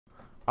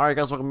Alright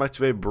guys, welcome back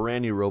to a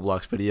brand new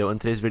Roblox video. In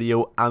today's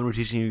video, I'm going to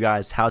be teaching you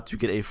guys how to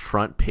get a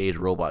front page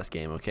Roblox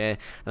game, okay?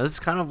 Now this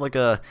is kind of like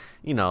a,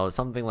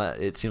 something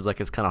that it seems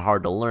like it's kind of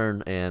hard to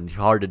learn and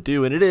hard to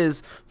do, and it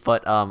is,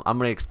 but I'm going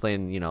to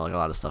explain, like a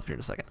lot of stuff here in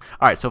a second.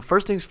 Alright, so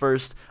first things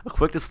first, a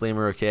quick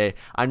disclaimer, okay?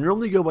 I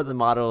normally go by the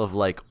motto of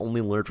like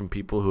only learn from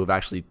people who have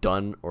actually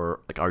done or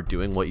like are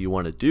doing what you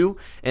want to do,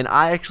 and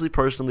I actually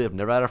personally have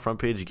never had a front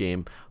page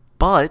game.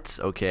 But,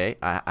 okay,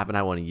 I haven't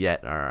had one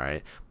yet,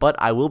 alright, but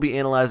I will be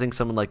analyzing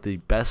some of like the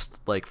best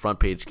like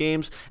front page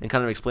games and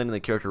kind of explaining the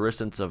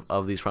characteristics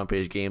of these front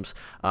page games,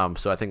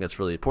 so I think that's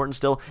really important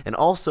still. And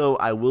also,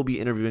 I will be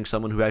interviewing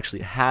someone who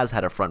actually has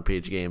had a front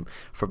page game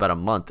for about a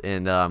month,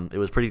 and it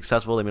was pretty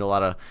successful. They made a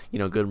lot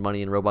of, good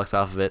money in Roblox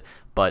off of it.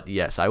 But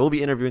yes, I will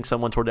be interviewing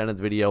someone toward the end of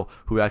the video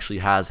who actually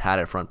has had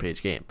a front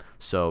page game.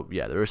 So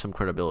yeah, there is some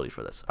credibility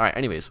for this. Alright,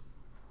 anyways.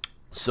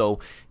 So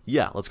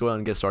yeah, let's go ahead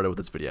and get started with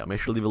this video. Make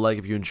sure to leave a like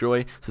if you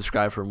enjoy,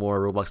 subscribe for more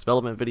Roblox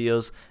development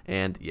videos,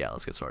 and yeah,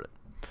 let's get started.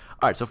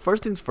 Alright, so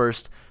first things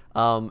first,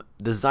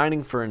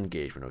 designing for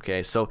engagement,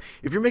 okay? So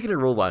if you're making a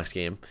Roblox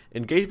game,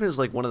 engagement is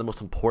like one of the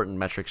most important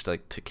metrics to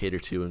cater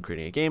to in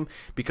creating a game,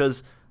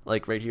 because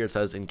like right here it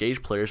says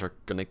engaged players are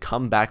going to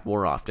come back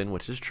more often,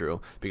 which is true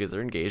because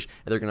they're engaged,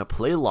 and they're going to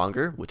play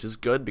longer, which is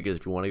good because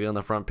if you want to get on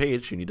the front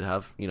page, you need to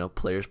have,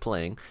 players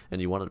playing, and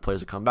you want the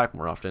players to come back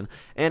more often.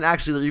 And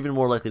actually they're even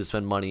more likely to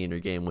spend money in your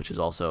game, which is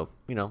also,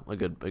 a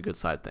good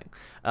side thing.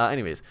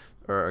 Anyways,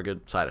 or a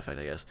good side effect,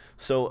 I guess.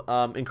 So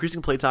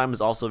increasing playtime is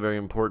also very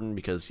important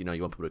because you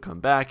want people to come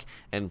back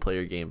and play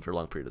your game for a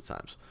long period of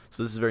times.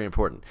 So this is very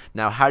important.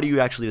 Now, how do you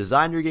actually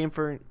design your game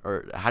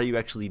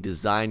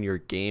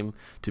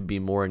to be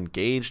more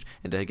engaged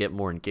and to get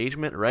more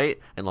engagement, right?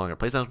 And longer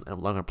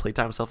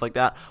playtime, stuff like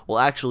that. Well,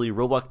 actually,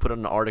 Roblox put out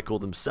an article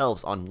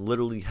themselves on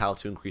literally how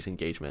to increase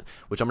engagement,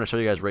 which I'm going to show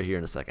you guys right here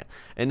in a second.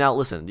 And now,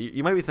 listen,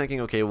 you might be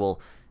thinking, okay,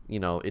 well,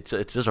 it's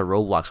just a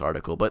Roblox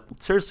article,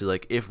 but seriously,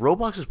 like, if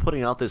Roblox is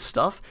putting out this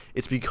stuff,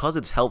 it's because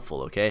it's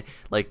helpful, okay?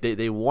 Like,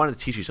 they want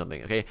to teach you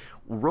something, okay?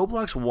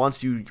 Roblox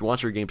wants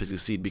your game to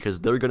succeed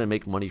because they're gonna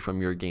make money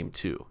from your game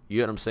too. You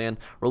get what I'm saying?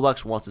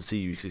 Roblox wants to see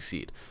you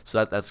succeed,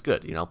 so that's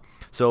good,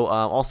 So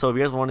also, if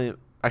you guys want to,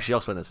 actually, I'll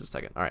explain this in a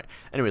second. All right.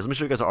 Anyways, let me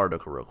show you guys the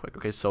article real quick,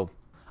 okay? So.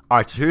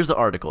 Alright, so here's the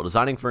article,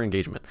 Designing for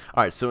Engagement.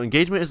 Alright, so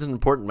engagement is an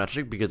important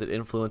metric because it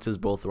influences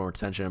both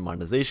retention and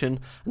monetization,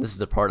 and this is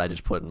the part I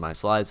just put in my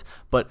slides.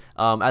 But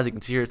as you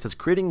can see here, it says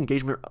creating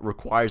engagement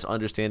requires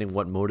understanding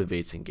what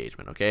motivates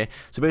engagement, okay?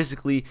 So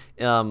basically,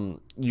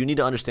 you need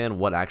to understand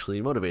what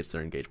actually motivates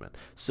their engagement.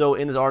 So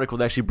in this article,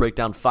 they actually break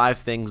down 5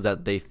 things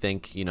that they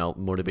think,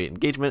 motivate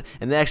engagement,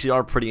 and they actually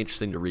are pretty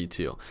interesting to read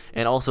too.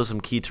 And also some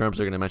key terms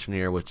they're going to mention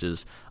here, which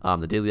is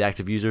the daily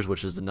active users,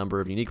 which is the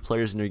number of unique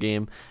players in your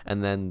game,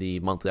 and then the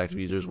monthly active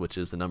users, which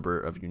is the number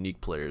of unique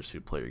players who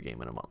play your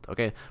game in a month.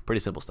 Okay, pretty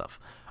simple stuff.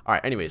 All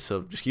right, anyways,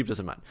 so just keep this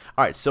in mind.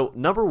 All right, so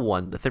number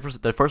one, the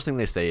first thing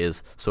they say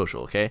is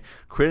social, okay?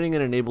 Creating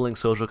and enabling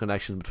social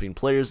connections between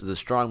players is a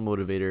strong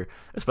motivator,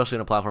 especially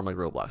on a platform like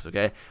Roblox,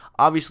 okay?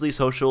 Obviously,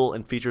 social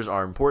and features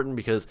are important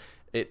because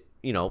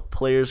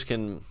players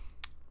can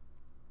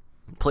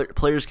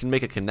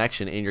make a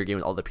connection in your game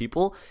with other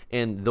people,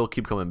 and they'll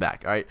keep coming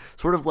back, all right?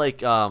 Sort of like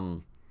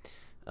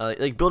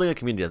building a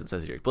community, as it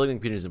says here. Building a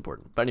community is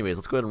important. But anyways,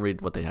 let's go ahead and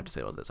read what they have to say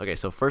about this. Okay,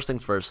 so first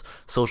things first,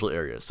 social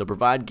areas. So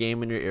provide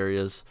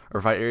areas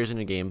in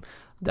your game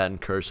that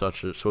encourage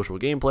such social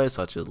gameplay,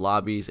 such as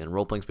lobbies and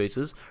role-playing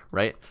spaces,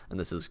 right? And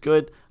this is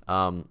good.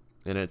 And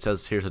it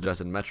says here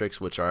suggested metrics,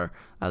 which are,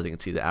 as you can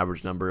see, the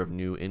average number of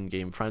new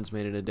in-game friends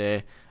made in a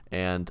day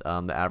and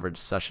the average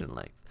session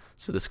length.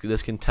 So this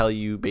can tell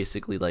you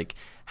basically like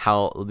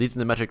how these are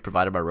the metrics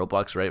provided by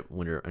Roblox, right?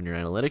 When you're in your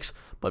analytics,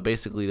 but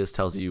basically this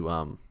tells you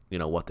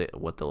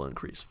what they'll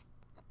increase.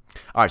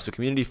 All right, so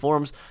community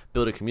forums,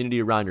 build a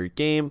community around your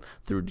game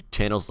through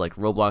channels like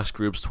Roblox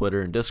groups,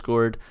 Twitter, and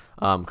Discord.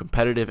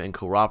 Competitive and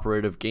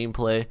cooperative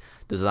gameplay,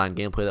 design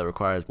gameplay that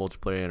requires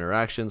multiplayer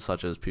interactions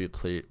such as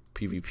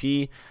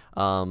PvP.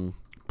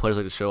 Players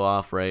like to show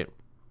off, right?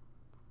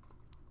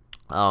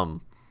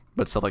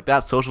 But stuff like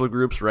that, social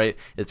groups, right?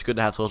 It's good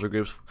to have social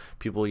groups.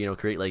 People,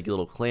 create like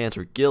little clans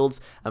or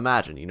guilds.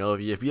 Imagine,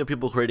 if you have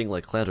people creating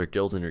like clans or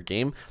guilds in your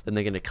game, then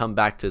they're going to come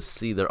back to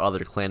see their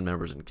other clan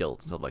members and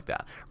guilds and stuff like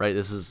that, right?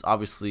 This is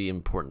obviously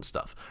important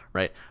stuff,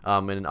 right?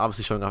 And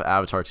obviously showing off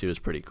avatar too is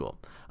pretty cool.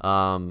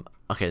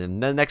 Okay, then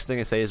the next thing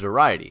I say is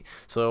variety.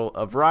 So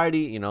a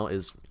variety,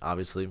 is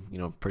obviously,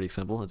 pretty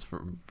simple. It's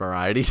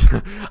variety.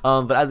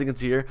 But as you can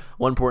see here,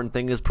 one important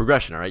thing is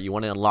progression, all right? You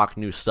want to unlock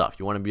new stuff.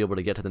 You want to be able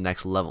to get to the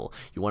next level.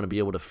 You want to be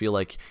able to feel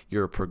like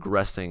you're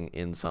progressing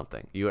in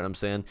something. You know what I'm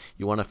saying?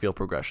 You want to feel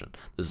progression.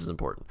 This is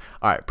important.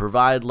 All right,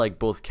 provide like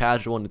both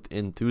casual and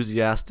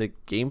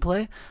enthusiastic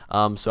gameplay.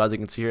 So as you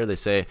can see here, they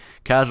say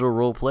casual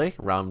role play,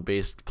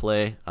 round-based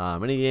play,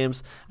 mini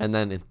games, and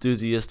then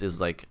enthusiast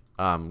is like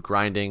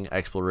grinding,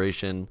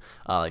 exploration,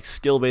 like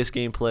skill-based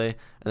gameplay,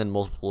 and then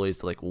multiple ways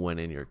to like win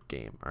in your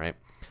game. All right.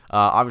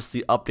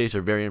 Obviously, updates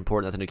are very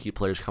important. That's going to keep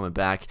players coming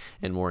back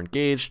and more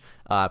engaged.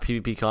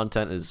 PvP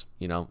content is,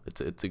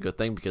 it's a good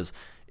thing because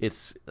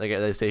it's like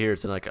they say here,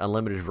 it's in like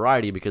unlimited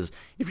variety, because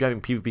if you're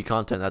having PvP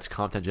content, that's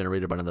content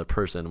generated by another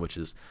person, which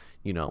is,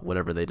 you know,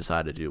 whatever they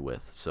decide to do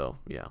with. So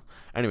yeah.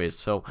 Anyways,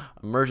 so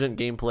emergent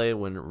gameplay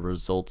when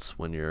results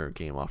when your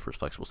game offers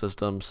flexible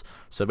systems.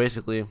 So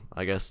basically,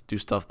 I guess do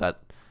stuff that,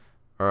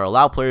 or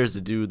allow players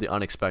to do the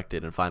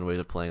unexpected and find ways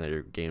of playing that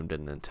your game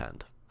didn't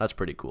intend. That's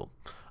pretty cool.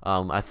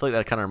 I feel like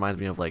that kind of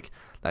reminds me of like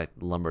that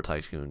Lumber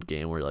Tycoon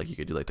game where like you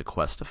could do like the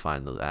quest to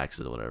find those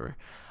axes or whatever.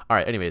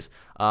 Alright, anyways,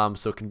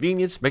 so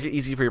convenience, make it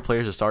easy for your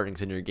players to start and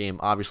continue your game.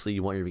 Obviously,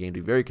 you want your game to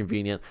be very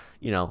convenient,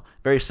 you know,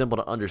 very simple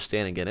to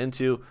understand and get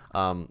into,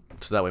 so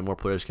that way more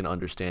players can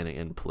understand it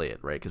and play it,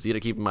 right? Because you got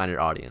to keep in mind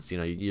your audience. You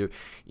know,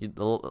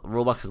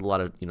 Roblox has a lot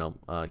of, you know,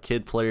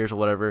 kid players or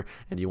whatever,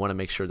 and you want to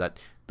make sure that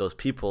those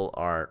people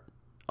are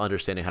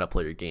understanding how to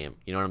play your game.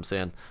 You know what I'm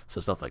saying?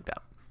 So stuff like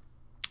that.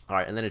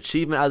 Alright, and then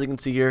achievement, as you can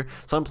see here,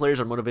 some players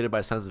are motivated by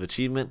a sense of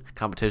achievement,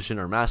 competition,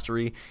 or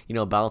mastery. You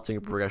know,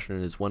 balancing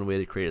progression is one way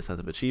to create a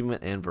sense of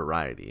achievement and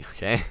variety,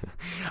 okay?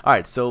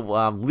 Alright, so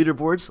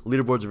leaderboards.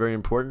 Leaderboards are very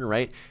important,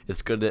 right?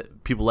 It's good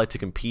that people like to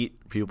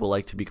compete. People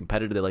like to be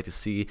competitive. They like to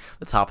see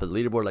the top of the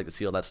leaderboard, like to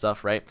see all that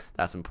stuff, right?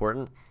 That's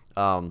important.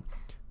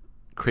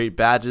 Create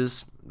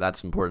badges.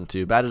 That's important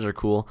too. Badges are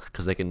cool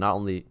because they can not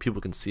only, people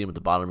can see them at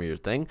the bottom of your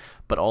thing,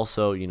 but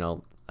also, you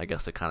know, I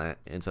guess it kind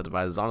of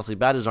incentivizes. Honestly,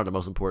 badges aren't the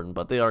most important,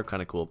 but they are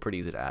kind of cool, pretty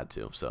easy to add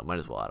to, so might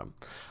as well add them.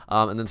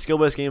 And then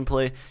skill-based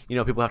gameplay, you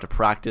know, people have to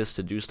practice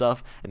to do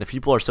stuff, and if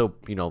people are so,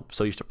 you know,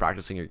 so used to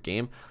practicing your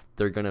game,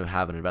 they're going to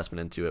have an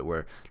investment into it,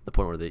 where the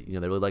point where they, you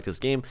know, they really like this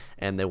game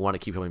and they want to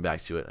keep coming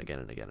back to it again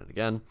and again and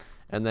again.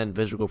 And then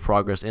visual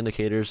progress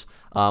indicators.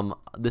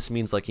 This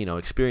means, like, you know,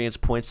 experience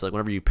points. Like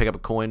whenever you pick up a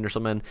coin or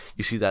something,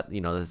 you see that,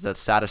 you know, that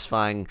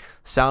satisfying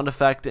sound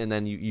effect, and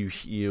then you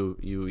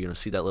know,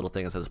 see that little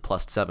thing that says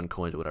 +7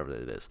 coins or whatever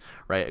it is,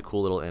 right? A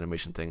cool little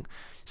animation thing,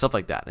 stuff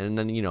like that. And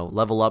then, you know,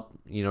 level up,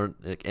 you know,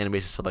 like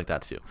animation, stuff like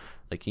that too.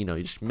 Like, you know,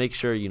 you just make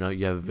sure, you know,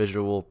 you have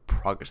visual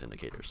progress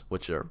indicators,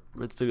 which are,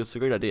 it's a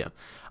great idea.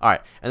 All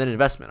right, and then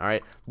investment. All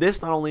right,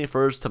 this not only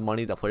refers to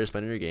money that players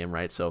spend in your game,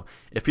 right? So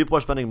if people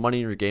are spending money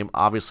in your game,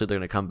 obviously they're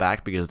going to come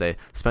back because they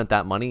spent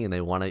that money and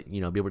they want to,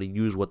 you know, be able to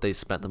use what they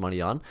spent the money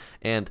on.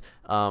 And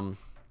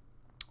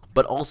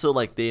but also,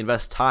 like, they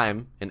invest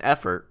time and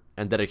effort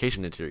and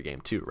dedication into your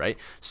game too, right?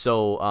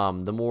 So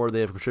the more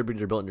they have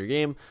contributed or built in your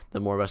game, the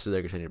more invested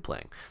they're continuing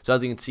playing. So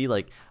as you can see,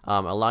 like,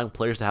 allowing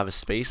players to have a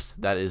space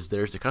that is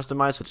theirs to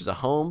customize, such as a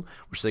home,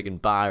 which they can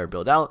buy or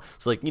build out.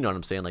 So, like, you know what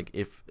I'm saying? Like,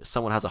 if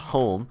someone has a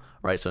home,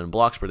 right? So in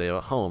Bloxburg they have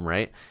a home,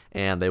 right?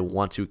 And they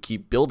want to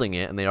keep building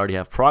it, and they already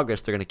have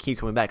progress, they're going to keep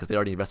coming back because they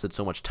already invested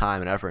so much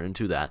time and effort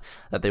into that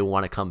they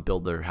want to come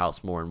build their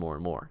house more and more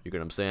and more. You get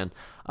what I'm saying?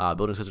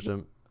 Building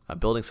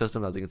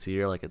system, as you can see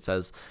here, like it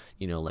says,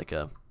 you know, like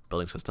a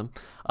building system.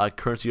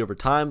 Currency over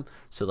time,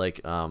 so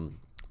like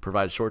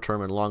provide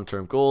short-term and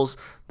long-term goals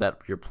that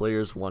your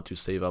players want to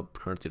save up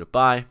currency to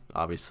buy,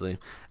 obviously.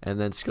 And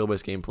then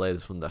skill-based gameplay,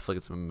 this one I feel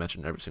like it's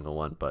mentioned every single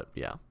one, but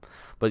yeah,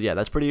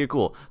 that's pretty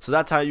cool. So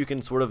that's how you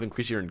can sort of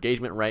increase your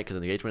engagement, right? Because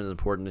engagement is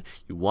important.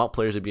 You want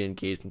players to be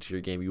engaged into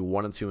your game. You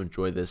want them to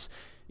enjoy this.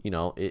 You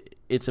know,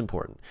 it's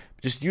important.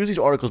 Just use these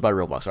articles by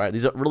Roblox, all right?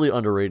 These are really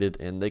underrated,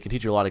 and they can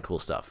teach you a lot of cool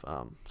stuff.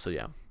 So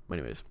yeah,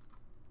 anyways.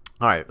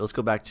 All right, let's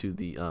go back to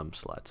the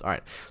slides. All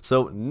right,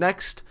 so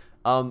next,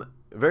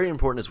 very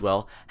important as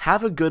well,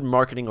 have a good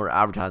marketing or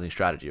advertising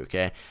strategy,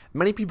 okay?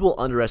 Many people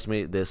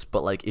underestimate this,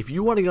 but like if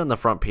you want to get on the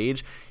front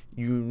page,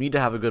 you need to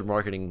have a good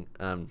marketing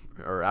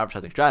or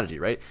advertising strategy,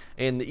 right?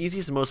 And the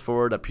easiest and most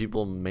forward that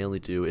people mainly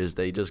do is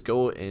they just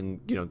go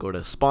and, you know, go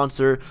to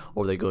sponsor,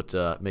 or they go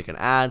to make an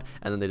ad,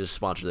 and then they just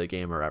sponsor the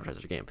game or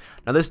advertise the game.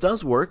 Now this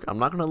does work. I'm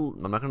not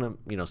gonna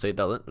you know, say it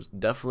doesn't. It's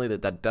definitely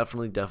that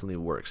definitely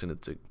works, and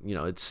it's you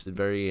know, it's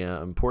very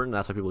important.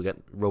 That's why people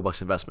get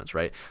Roblox investments,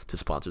 right, to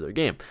sponsor their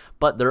game.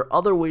 But there are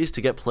other ways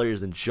to get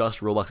players than just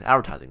Roblox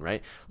advertising,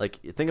 right? Like,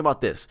 think about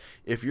this: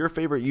 if your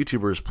favorite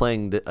YouTuber is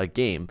playing a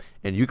game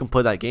and you can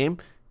play that game,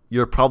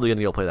 you're probably going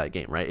to go play that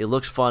game, right? It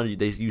looks fun.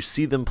 You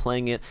see them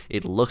playing it.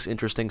 It looks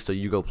interesting, so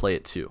you go play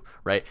it too,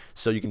 right?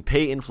 So you can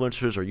pay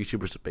influencers or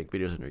YouTubers to make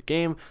videos in your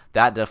game.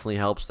 That definitely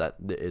helps. That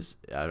is,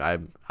 I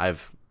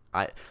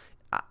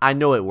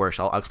know it works.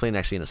 I'll explain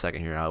actually in a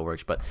second here how it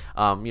works. But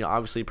you know,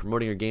 obviously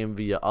promoting your game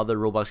via other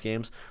Roblox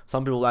games.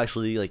 Some people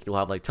actually, like, you'll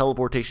have like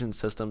teleportation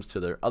systems to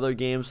their other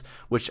games,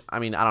 which, I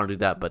mean, I don't do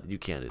that, but you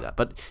can do that.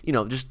 But you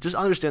know, just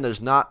understand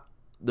there's not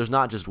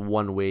just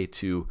one way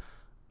to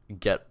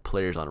get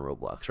players on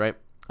Roblox, right?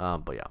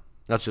 But yeah,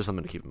 that's just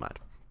something to keep in mind.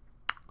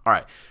 All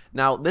right,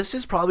 now this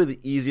is probably the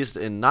easiest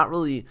and not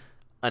really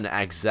an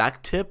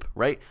exact tip,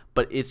 right?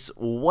 But it's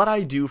what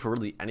I do for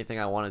really anything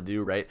I want to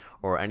do, right?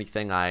 Or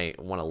anything I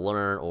want to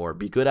learn or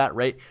be good at,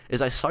 right?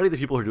 Is I study the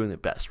people who are doing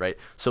it best, right?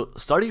 So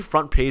study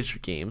front page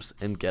games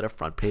and get a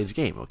front page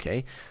game,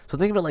 okay? So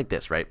think of it like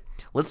this, right?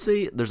 Let's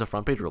say there's a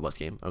front page Roblox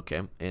game,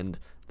 okay? And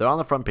they're on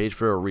the front page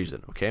for a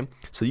reason, okay?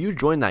 So you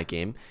join that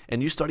game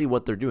and you study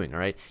what they're doing, all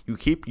right?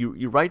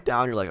 You write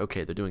down, you're like,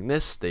 okay, they're doing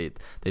this. They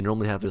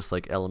normally have this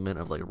like element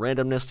of like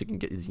randomness. You can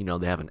get, you know,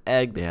 they have an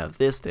egg, they have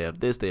this, they have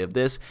this, they have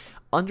this.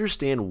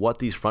 understand what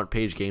these front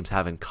page games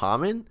have in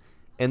common,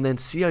 and then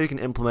see how you can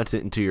implement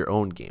it into your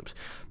own games.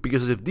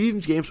 Because if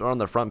these games are on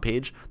the front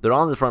page, they're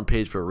on the front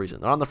page for a reason.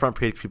 They're on the front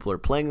page because people are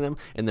playing them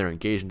and they're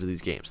engaged into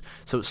these games.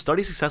 So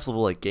study successful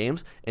like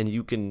games and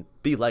you can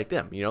be like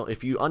them. You know,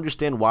 if you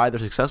understand why they're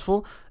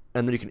successful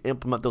and then you can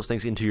implement those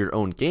things into your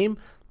own game,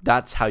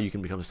 that's how you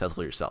can become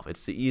successful yourself.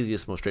 It's the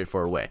easiest, most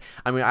straightforward way.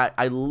 I mean,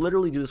 I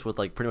literally do this with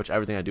like pretty much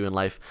everything I do in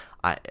life.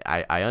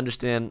 I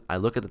understand, I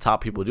look at the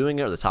top people doing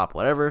it or the top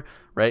whatever,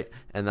 right?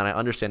 And then I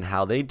understand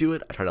how they do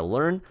it. I try to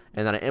learn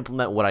and then I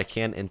implement what I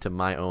can into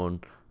my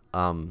own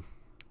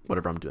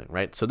whatever I'm doing,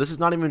 right? So this is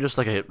not even just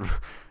like a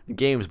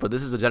games, but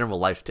this is a general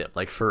life tip,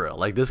 like for real.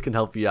 Like this can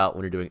help you out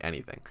when you're doing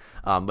anything.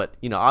 But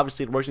you know,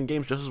 obviously it works in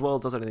games just as well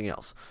as it does anything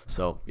else.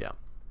 So yeah.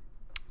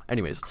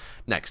 Anyways,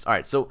 next. All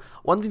right, so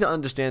one thing to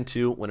understand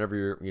too,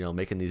 whenever you're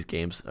making these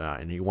games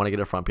and you want to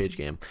get a front page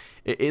game,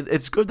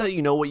 it's good that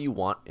you know what you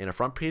want. And a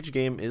front page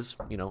game is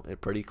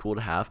pretty cool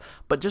to have.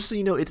 But just so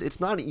you know, it's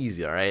not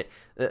easy. All right,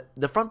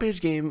 the front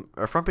page game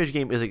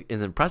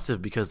is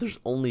impressive because there's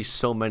only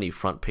so many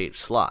front page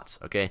slots.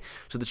 Okay,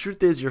 so the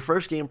truth is your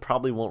first game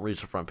probably won't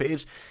reach the front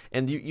page,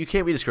 and you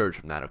can't be discouraged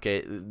from that.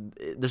 Okay,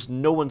 there's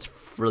no one's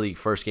really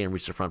first game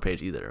reached the front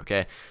page either.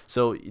 Okay,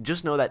 so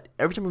just know that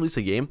every time you release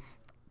a game,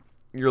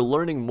 you're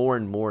learning more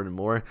and more and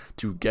more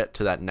to get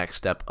to that next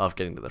step of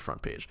getting to the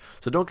front page.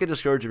 So don't get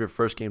discouraged if your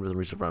first game doesn't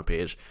reach the front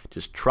page.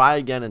 Just try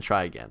again and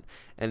try again.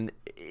 And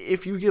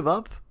if you give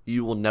up,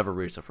 you will never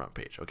reach the front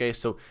page. Okay,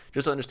 so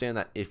just understand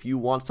that if you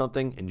want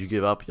something and you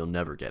give up, you'll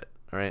never get it.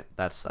 All right,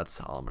 that's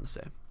all I'm gonna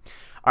say.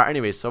 All right,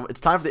 anyways, so it's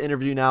time for the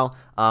interview now.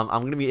 I'm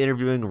going to be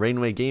interviewing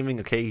Rainway Gaming.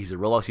 Okay, he's a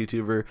Roblox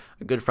YouTuber,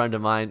 a good friend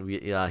of mine.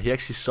 He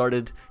actually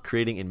started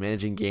creating and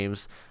managing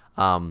games,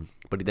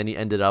 but then he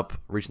ended up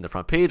reaching the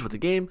front page with a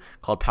game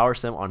called Power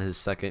Sim on his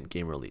second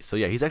game release. So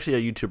yeah, he's actually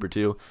a YouTuber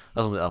too.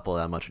 Doesn't really upload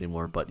that much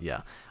anymore, but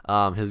yeah.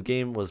 His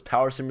game was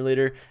Power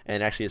Simulator,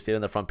 and actually it stayed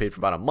on the front page for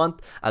about a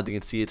month. As you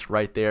can see, it's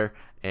right there.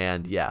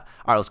 And yeah,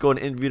 all right, let's go and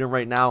interview him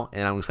right now.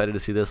 And I'm excited to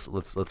see this.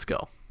 Let's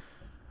go.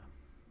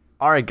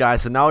 Alright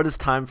guys, so now it is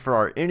time for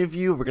our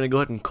interview. We're going to go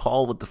ahead and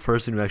call with the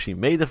person who actually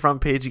made the front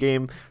page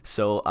game.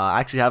 So I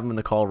actually have him in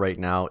the call right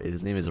now.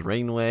 His name is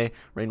Rainway.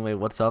 Rainway,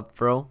 what's up,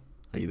 bro?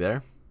 Are you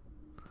there?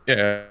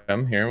 Yeah,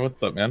 I'm here.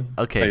 What's up, man?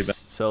 Okay,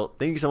 so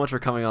thank you so much for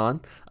coming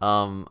on.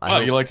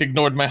 You like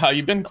ignored my how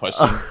you been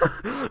question.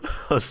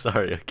 Oh,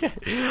 sorry. Okay,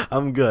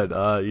 I'm good.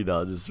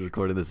 Just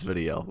recording this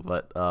video,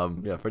 but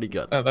yeah, pretty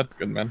good. Oh, that's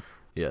good, man.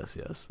 Yes.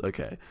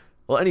 Okay.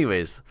 Well,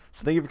 anyways,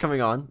 so thank you for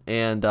coming on,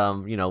 and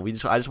I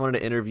just wanted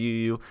to interview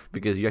you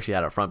because you actually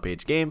had a front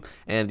page game,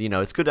 and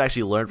it's good to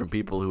actually learn from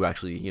people who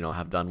actually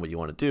have done what you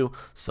want to do.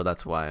 So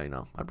that's why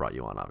I brought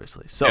you on,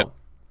 obviously. So yeah,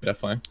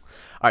 definitely.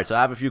 All right, so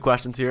I have a few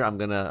questions here. I'm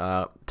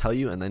gonna tell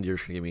you, and then you're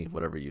just gonna give me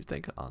whatever you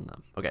think on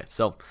them. Okay,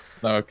 so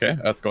okay,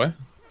 ask away.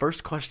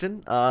 First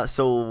question.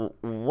 So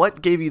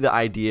what gave you the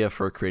idea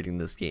for creating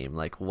this game?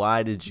 Like,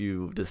 why did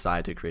you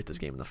decide to create this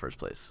game in the first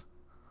place?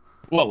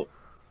 Well,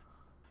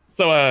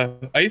 so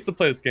I used to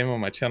play this game on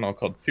my channel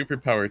called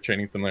Superpower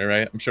Training Simulator,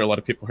 right? I'm sure a lot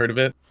of people heard of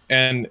it.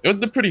 And it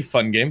was a pretty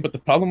fun game, but the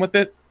problem with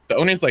it, the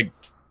owners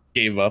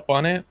gave up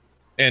on it,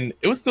 and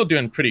it was still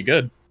doing pretty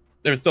good.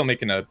 They were still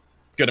making a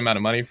good amount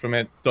of money from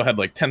it. Still had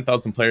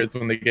 10,000 players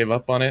when they gave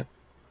up on it.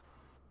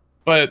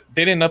 But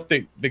they didn't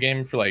update the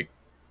game for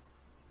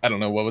I don't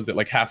know, what was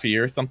it, half a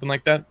year or something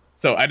like that.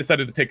 So I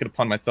decided to take it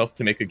upon myself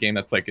to make a game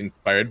that's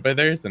inspired by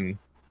theirs, and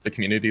the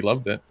community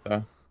loved it.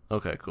 So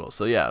okay, cool.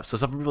 So yeah, so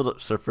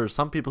for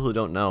some people who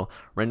don't know,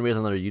 Rainway is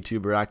another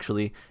YouTuber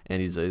actually,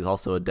 and he's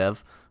also a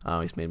dev.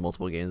 He's made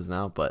multiple games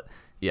now, but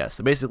yeah.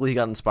 So basically, he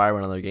got inspired by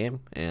another game,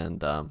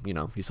 and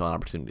he saw an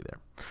opportunity there.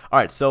 All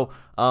right, so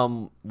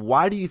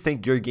why do you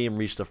think your game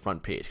reached the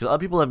front page? Because other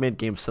people have made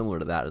games similar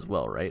to that as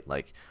well, right?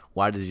 Like,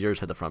 why does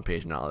yours have the front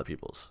page and not other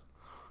people's?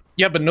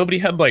 Yeah, but nobody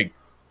had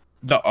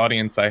the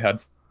audience I had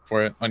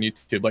for it on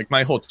YouTube.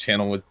 My whole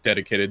channel was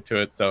dedicated to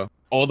it, so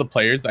all the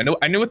players, I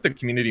knew what the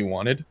community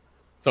wanted.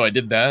 So I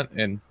did that,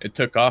 and it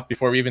took off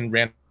before we even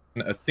ran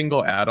a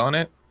single ad on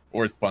it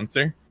or a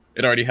sponsor.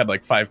 It already had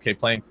 5K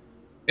playing.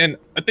 And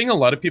a thing a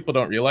lot of people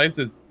don't realize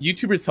is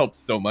YouTubers help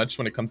so much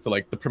when it comes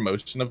to the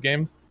promotion of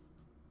games.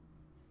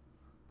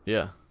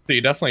 Yeah. So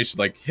you definitely should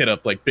hit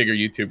up bigger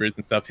YouTubers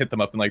and stuff, hit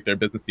them up in their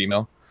business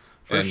email.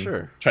 For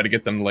sure. Try to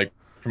get them to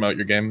promote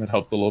your game. It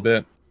helps a little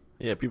bit.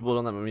 Yeah, people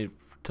have done that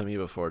to me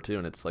before too,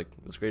 and it's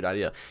it's a great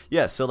idea.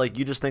 Yeah, so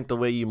you just think the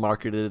way you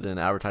marketed and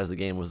advertised the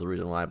game was the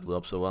reason why it blew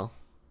up so well?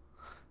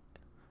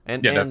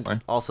 And, yeah, and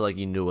definitely. also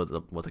you knew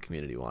what the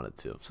community wanted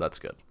to, so that's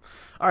good.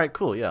 All right,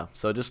 cool. Yeah,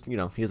 so just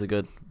he has a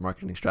good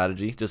marketing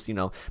strategy. Just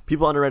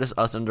people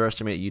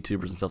underestimate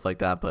YouTubers and stuff like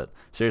that, but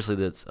seriously,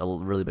 that's a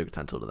really big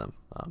potential to them.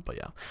 But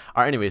yeah. All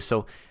right. Anyway,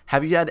 so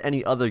have you had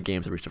any other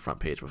games that reached the front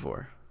page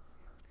before?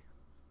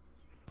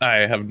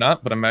 I have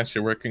not, but I'm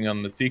actually working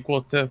on the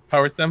sequel to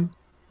Power Sim,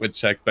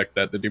 which I expect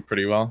that to do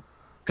pretty well.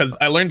 Because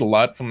I learned a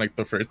lot from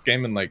the first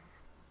game and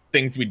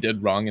things we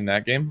did wrong in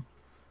that game.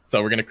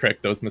 So we're gonna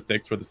correct those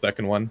mistakes for the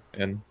second one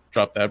and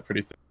drop that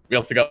pretty soon. We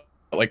also got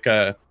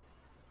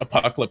a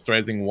Apocalypse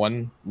Rising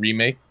 1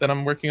 remake that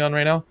I'm working on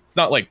right now. It's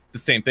not like the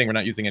same thing. We're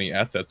not using any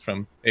assets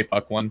from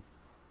APOC 1,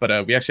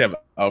 but we actually have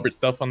Albert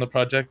stuff on the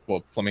project.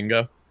 Well,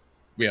 Flamingo.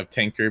 We have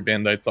Tanker,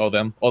 Bandites, all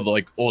them, all the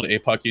like old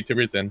APOC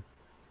YouTubers, and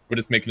we're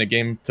just making a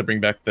game to bring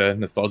back the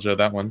nostalgia of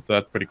that one. So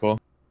that's pretty cool.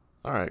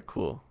 All right,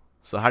 cool.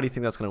 So how do you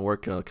think that's going to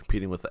work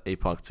competing with the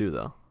APOC 2,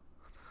 though?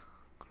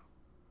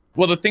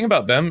 Well, the thing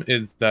about them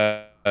is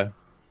that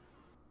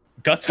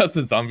Gus House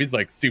of Zombies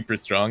like super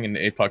strong in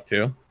APOC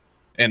 2,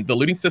 and the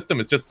looting system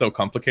is just so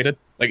complicated.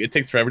 Like it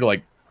takes forever to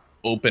like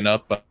open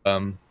up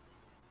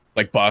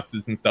like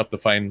boxes and stuff to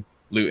find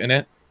loot in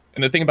it.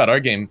 And the thing about our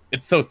game,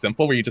 it's so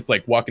simple where you just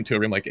like walk into a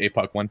room like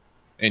APOC 1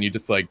 and you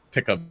just like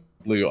pick up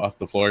loot off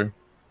the floor.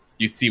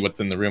 You see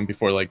what's in the room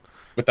before like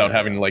without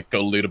having to like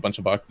go loot a bunch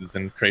of boxes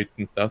and crates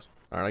and stuff.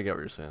 All right, I get what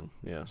you're saying.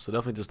 Yeah, so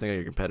definitely just think of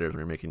your competitors when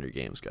you're making your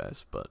games,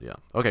 guys. But yeah,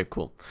 okay,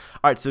 cool.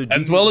 All right, so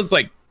as well as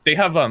like they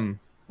have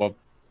well.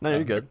 No,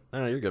 you're good.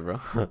 No, you're good, bro.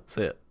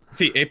 Say it.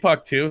 See,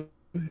 APOC 2,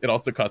 it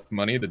also costs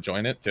money to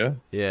join it too.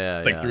 Yeah,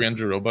 it's like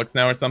 300 Robux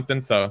now or something.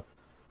 So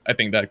I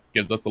think that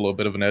gives us a little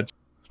bit of an edge.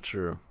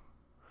 True.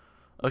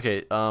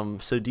 Okay,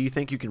 so do you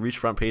think you can reach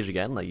front page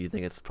again? Like, you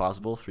think it's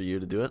possible for you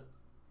to do it?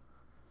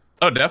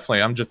 Oh,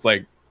 definitely. I'm just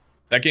like,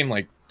 that game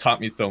like taught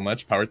me so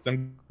much. Power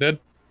Sim did,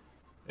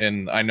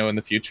 and I know in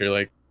the future,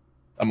 like,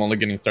 I'm only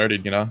getting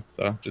started, you know.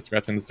 So just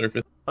scratching the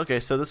surface. Okay,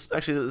 so this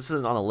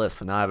isn't on the list,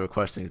 but now I have a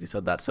question because you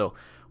said that. So,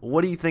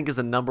 what do you think is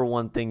the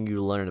 #1 thing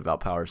you learned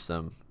about Power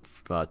Sim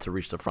to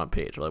reach the front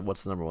page? Or, like,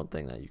 what's the #1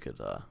 thing that you could,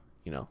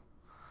 you know,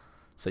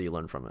 say you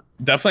learned from it?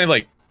 Definitely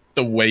like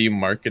the way you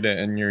market it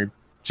and your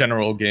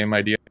general game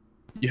idea.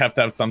 You have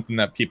to have something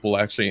that people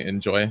actually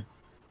enjoy.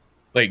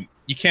 Like,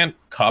 you can't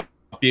copy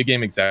a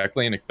game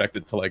exactly and expect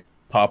it to like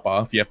pop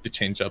off. You have to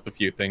change up a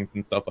few things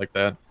and stuff like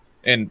that.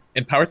 And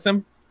in Power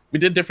Sim, we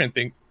did different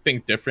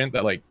things different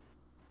that like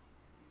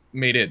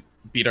made it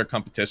beat our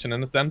competition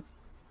in a sense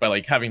by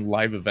like having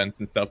live events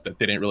and stuff that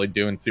they didn't really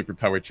do in Super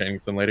Power Training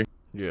Simulator.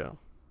 Yeah.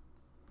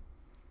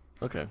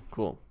 Okay,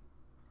 cool.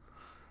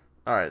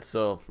 All right,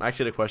 so I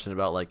actually had a question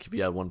about like if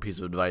you had one piece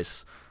of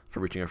advice for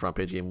reaching a front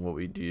page game, what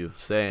would you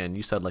say? And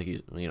you said like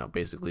you know,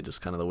 basically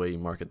just kind of the way you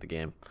market the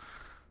game.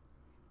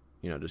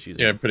 You know, just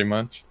using pretty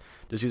much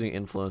just using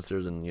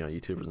influencers and, you know,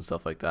 YouTubers and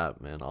stuff like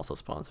that, man. Also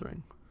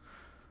sponsoring.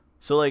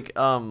 So like,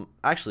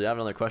 actually, I have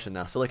another question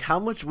now. So like, how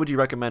much would you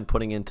recommend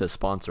putting into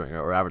sponsoring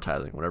or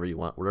advertising, whatever you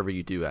want, whatever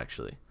you do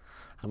actually?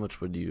 How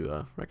much would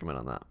you recommend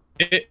on that?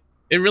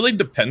 It really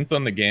depends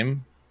on the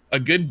game. A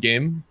good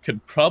game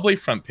could probably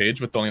front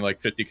page with only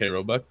like 50k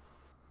Robux,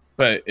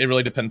 but it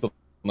really depends on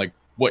like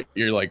what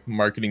you're like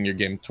marketing your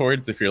game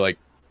towards. If you're like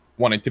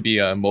wanting to be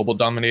mobile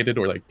dominated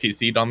or like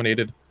PC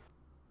dominated,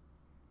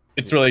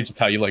 it's really just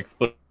how you like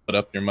split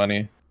up your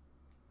money.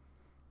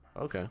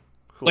 Okay,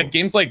 cool. Like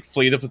games like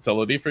Flee the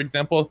Facility, for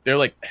example, they're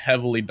like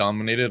heavily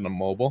dominated on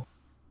mobile,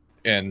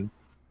 and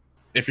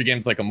if your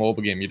game's like a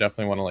mobile game, you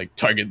definitely want to like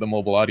target the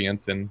mobile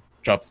audience and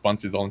drop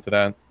sponsors all into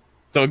that.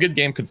 So a good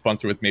game could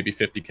sponsor with maybe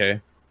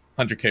 50k,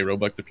 100k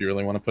Robux if you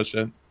really want to push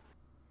it.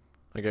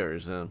 I get what you're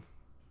saying.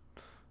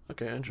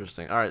 Okay,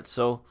 interesting. All right,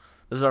 so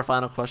this is our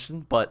final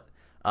question, but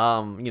you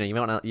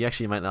know, you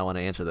actually might not want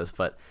to answer this,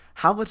 but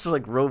how much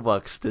like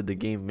Robux did the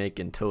game make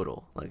in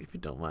total? Like, if you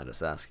don't mind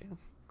us asking.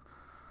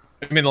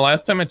 I mean, the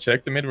last time I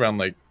checked, it made around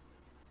like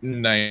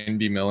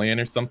 90 million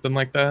or something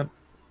like that.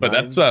 But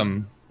that's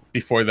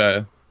before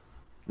the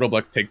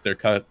Roblox takes their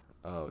cut.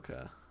 Oh,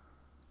 okay.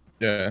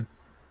 Yeah.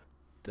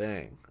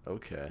 Dang.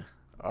 Okay.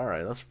 All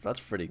right. That's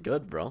pretty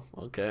good, bro.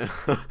 Okay.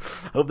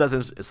 I hope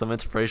that's some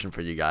inspiration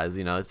for you guys.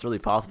 You know, it's really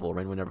possible.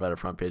 Rainbow never had a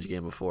front page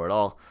game before at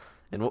all,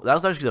 and that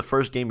was actually the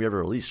first game you ever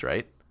released,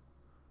 right?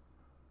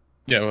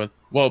 Yeah, it was.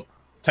 Well,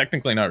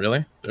 technically not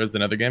really. There was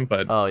another game,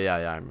 but oh yeah,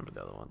 I remember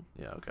the other one.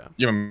 Yeah, okay.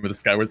 You remember the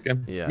Skywars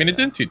game? Yeah. I mean, it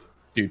didn't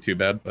do too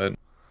bad, but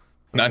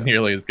not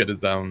nearly as good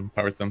as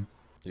Power Sim.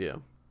 Yeah.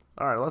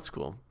 All right, well, that's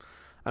cool.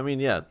 I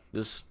mean, yeah,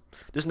 just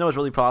know it's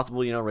really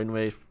possible. You know,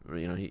 Rainway,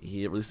 you know,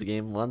 he released the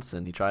game once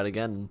and he tried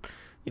again. And,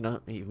 you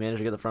know, he managed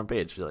to get the front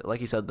page. Like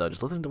he said, though,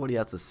 just listen to what he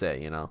has to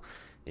say. You know,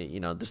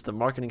 just the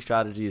marketing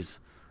strategy is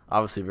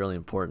obviously really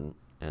important.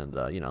 And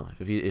you know,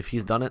 if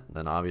he's done it,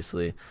 then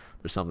obviously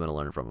there's something to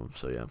learn from him.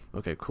 So yeah,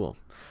 okay, cool.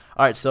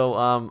 All right, so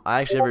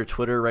I actually have your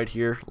Twitter right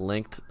here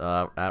linked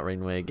at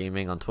Rainway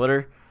Gaming on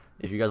Twitter.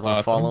 If you guys want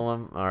to follow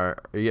him, or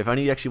if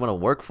any of you actually want to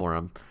work for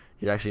him,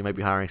 he actually might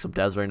be hiring some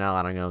devs right now.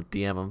 I don't know,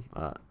 DM him.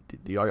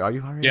 Are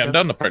you hiring? Yeah, devs? I'm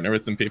down to partner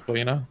with some people.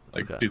 You know,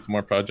 like okay. do some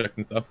more projects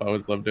and stuff. I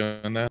always love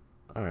doing that.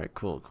 All right,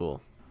 cool.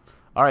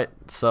 All right,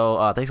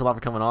 so thanks a lot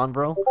for coming on,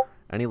 bro.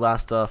 Any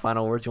last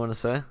final words you want to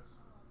say?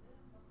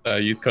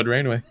 Use code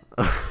Rainway.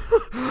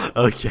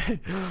 Okay.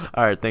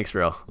 All right, thanks,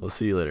 bro. We'll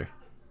see you later.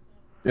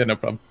 Yeah, no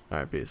problem. All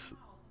right, peace.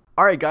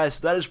 All right, guys,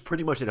 so that is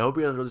pretty much it. I hope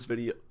you enjoyed this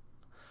video.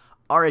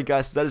 Alright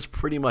guys, so that is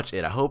pretty much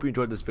it. I hope you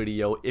enjoyed this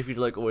video. If you did,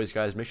 like always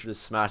guys, make sure to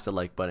smash the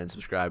like button and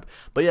subscribe.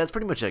 But yeah, that's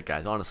pretty much it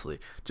guys, honestly.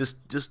 Just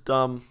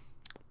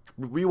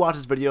rewatch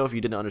this video if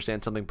you didn't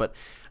understand something. But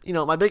you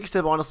know, my biggest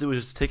tip honestly was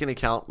just take into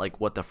account like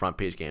what the front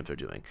page games are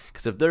doing,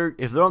 because if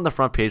they're on the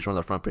front page, they're on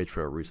the front page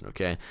for a reason.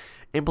 Okay,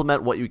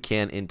 implement what you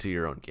can into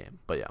your own game.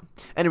 But yeah,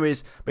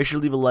 anyways, make sure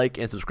to leave a like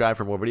and subscribe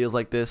for more videos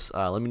like this.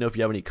 Let me know if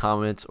you have any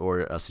comments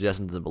or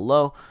suggestions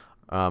below.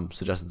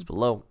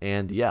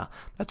 And yeah,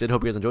 that's it.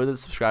 Hope you guys enjoyed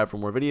this. Subscribe for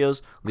more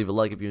videos, leave a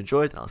like if you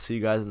enjoyed, and I'll see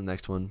you guys in the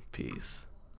next one. Peace.